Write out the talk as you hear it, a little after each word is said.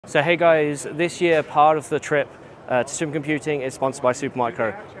So hey guys, this year part of the trip to supercomputing is sponsored by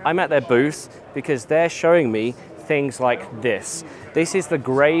Supermicro. I'm at their booth because they're showing me things like this. This is the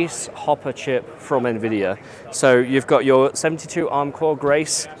Grace Hopper chip from NVIDIA. So you've got your 72 ARM core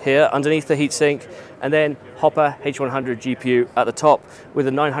Grace here underneath the heatsink, and then Hopper H100 GPU at the top with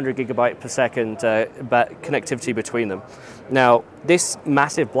a 900 gigabyte per second connectivity between them. Now, this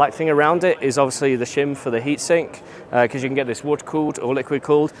massive black thing around it is obviously the shim for the heatsink, because you can get this water-cooled or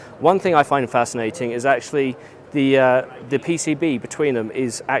liquid-cooled. One thing I find fascinating is actually the PCB between them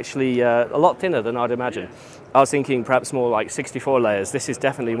is actually a lot thinner than I'd imagine. I was thinking perhaps more like 64 layers. This is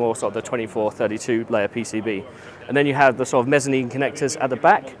definitely more sort of the 24, 32 layer PCB. And then you have the sort of mezzanine connectors at the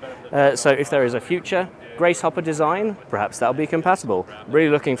back. So if there is a future Grace Hopper design, perhaps that'll be compatible. Really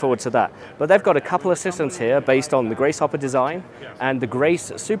looking forward to that. But they've got a couple of systems here based on the Grace Hopper design and the Grace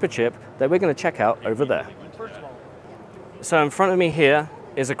Superchip that we're going to check out over there. So in front of me here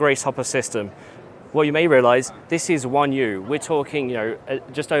is a Grace Hopper system. Well, you may realize this is 1U. We're talking,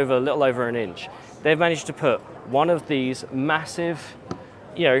 just over a little over an inch. They've managed to put one of these massive,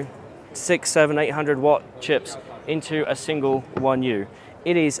 600, 700, 800 watt chips into a single 1U.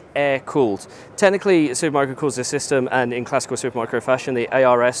 It is air-cooled. Technically, Supermicro calls this system, and in classical Supermicro fashion, the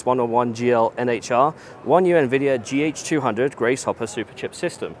ARS 101GL NHR 1U NVIDIA GH200 Grace Hopper Superchip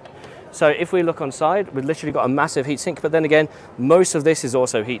system. So if we look on side, we've literally got a massive heatsink, but then again, most of this is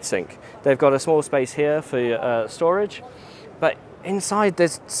also heatsink. They've got a small space here for storage, but inside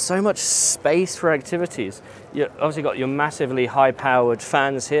there's so much space for activities. You've obviously got your massively high-powered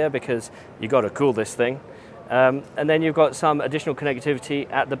fans here because you've got to cool this thing. And then you've got some additional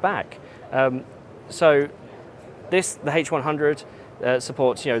connectivity at the back. So the H100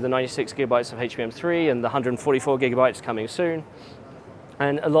 supports the 96 gigabytes of HBM3 and the 144 gigabytes coming soon,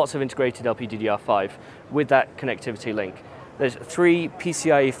 and lots of integrated LPDDR5 with that connectivity link. There's 3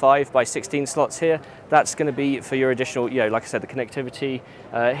 PCIe 5x16 slots here. That's going to be for your additional, like I said, the connectivity.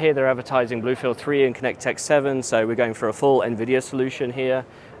 Here they're advertising Bluefield 3 and ConnectX 7, so we're going for a full NVIDIA solution here.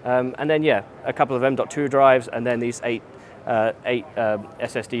 And then, a couple of M.2 drives, and then these 8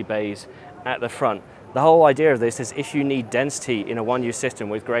 SSD bays at the front. The whole idea of this is if you need density in a 1U system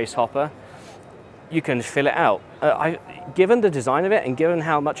with Grace Hopper, you can fill it out. Given the design of it and given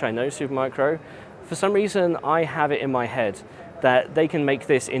how much I know Supermicro, for some reason I have it in my head that they can make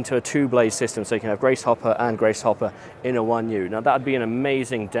this into a 2-blade system, so you can have Grace Hopper and Grace Hopper in a 1U. Now that would be an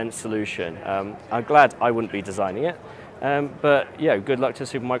amazing dense solution. I'm glad I wouldn't be designing it, but good luck to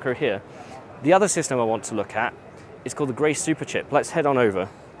Supermicro here. The other system I want to look at is called the Grace Superchip. Let's head on over.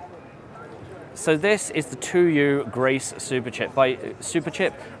 So this is the 2U Grace Superchip. By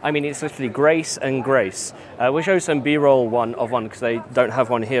Superchip, I mean it's literally Grace and Grace. We'll show some B-roll of one because they don't have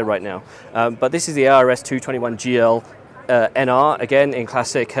one here right now. But this is the ARS 221GL NR, again in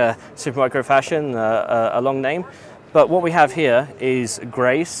classic Supermicro fashion, a long name. But what we have here is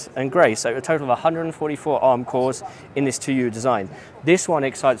Grace and Grace, so a total of 144 ARM cores in this 2U design. This one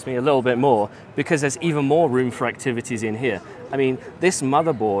excites me a little bit more because there's even more room for activities in here. I mean, this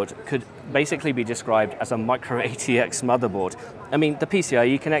motherboard could basically be described as a micro ATX motherboard. I mean, the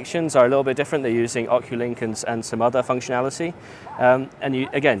PCIe connections are a little bit different. They're using Oculink and some other functionality. And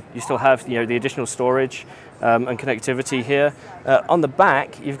you still have the additional storage and connectivity here. On the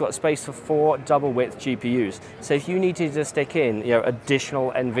back, you've got space for 4 double-width GPUs. So if you needed to stick in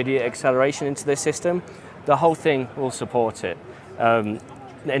additional NVIDIA acceleration into this system, the whole thing will support it.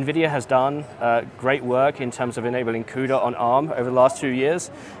 NVIDIA has done great work in terms of enabling CUDA on ARM over the last 2 years.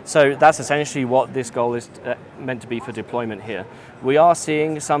 So that's essentially what this goal is meant to be for deployment here. We are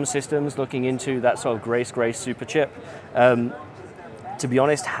seeing some systems looking into that sort of Grace Superchip. To be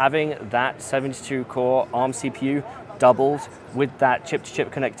honest, having that 72-core ARM CPU doubled with that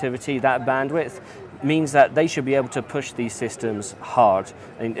chip-to-chip connectivity, that bandwidth, means that they should be able to push these systems hard.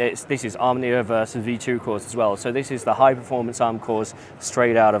 And this is ARM Neoverse V2 cores as well. So this is the high-performance ARM cores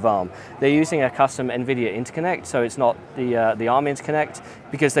straight out of ARM. They're using a custom NVIDIA interconnect, so it's not the ARM interconnect,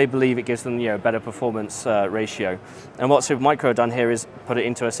 because they believe it gives them better performance ratio. And what Supermicro have done here is put it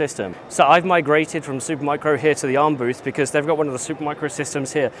into a system. So I've migrated from Supermicro here to the ARM booth because they've got one of the Supermicro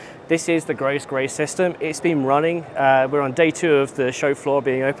systems here. This is the Grace system. It's been running. We're on day 2 of the show floor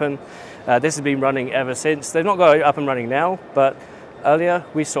being open. This has been running ever since. They've not got it up and running now, but earlier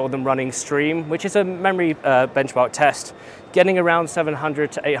we saw them running Stream, which is a memory benchmark test, getting around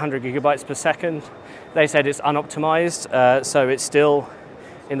 700 to 800 gigabytes per second. They said it's unoptimized, so it's still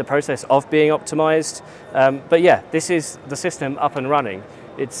in the process of being optimized. But this is the system up and running.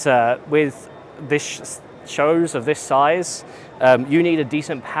 It's with this shows of this size, you need a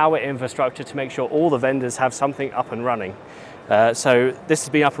decent power infrastructure to make sure all the vendors have something up and running. So this has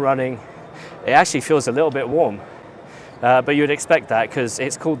been up and running. It actually feels a little bit warm, but you'd expect that because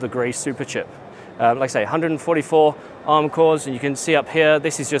it's called the Grace Superchip. Like I say, 144 ARM cores, and you can see up here,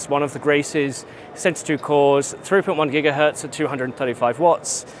 this is just one of the Grace's 72 cores, 3.1 gigahertz at 235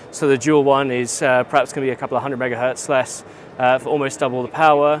 watts. So the dual one is perhaps going to be a couple of hundred megahertz less for almost double the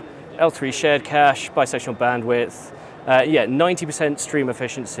power. L3 shared cache, bisectional bandwidth. Yeah, 90% stream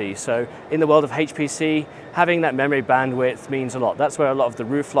efficiency. So in the world of HPC, having that memory bandwidth means a lot. That's where a lot of the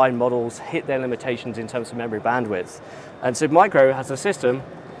roofline models hit their limitations in terms of memory bandwidth. And Supermicro has a system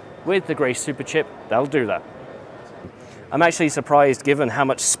with the Grace Superchip that'll do that. I'm actually surprised given how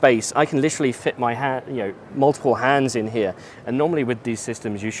much space. I can literally fit my hand, multiple hands in here. And normally with these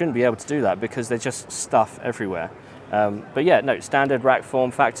systems, you shouldn't be able to do that because there's just stuff everywhere. But yeah, no, standard rack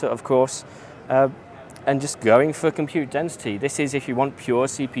form factor, of course. And just going for compute density. This is if you want pure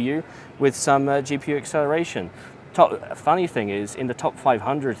CPU with some GPU acceleration. Funny thing is, in the top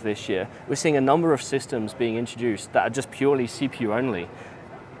 500 this year, we're seeing a number of systems being introduced that are just purely CPU only.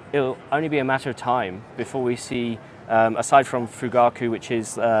 It'll only be a matter of time before we see, aside from Fugaku, which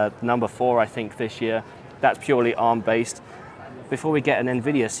is number 4, I think, this year, that's purely ARM-based, before we get an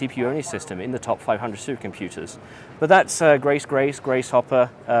NVIDIA CPU-only system in the top 500 supercomputers. But that's Grace Hopper.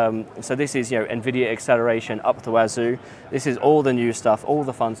 So this is NVIDIA acceleration up the wazoo. This is all the new stuff, all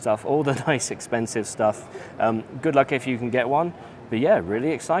the fun stuff, all the nice expensive stuff. Good luck if you can get one. But yeah,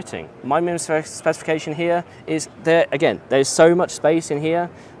 really exciting. My minimum specification here is there's so much space in here.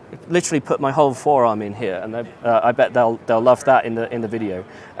 Literally put my whole forearm in here, and I bet they'll love that in the video.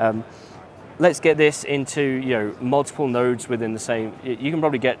 Let's get this into multiple nodes within the same. You can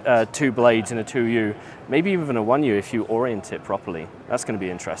probably get 2 blades in a 2U, maybe even a 1U if you orient it properly. That's going to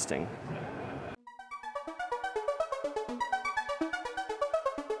be interesting.